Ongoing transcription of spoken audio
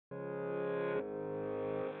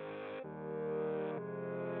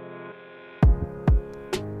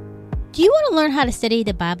Do you want to learn how to study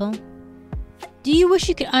the Bible? Do you wish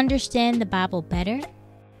you could understand the Bible better?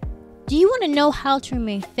 Do you want to know how to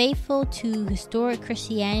remain faithful to historic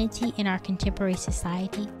Christianity in our contemporary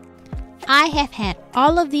society? I have had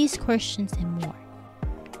all of these questions and more.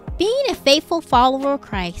 Being a faithful follower of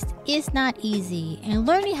Christ is not easy, and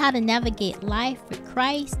learning how to navigate life with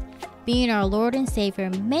Christ, being our Lord and Savior,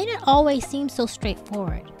 may not always seem so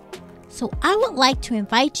straightforward. So I would like to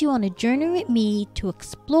invite you on a journey with me to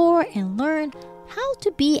explore and learn how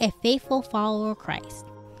to be a faithful follower of Christ.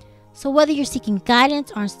 So whether you're seeking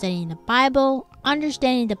guidance on studying the Bible,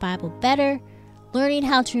 understanding the Bible better, learning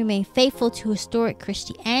how to remain faithful to historic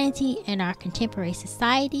Christianity in our contemporary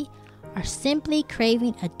society, or simply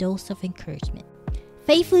craving a dose of encouragement,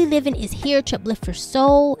 Faithfully Living is here to uplift your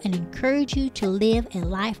soul and encourage you to live a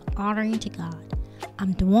life honoring to God.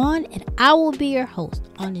 I'm Dwan, and I will be your host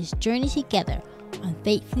on this journey together on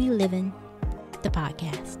Faithfully Living, the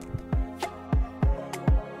podcast.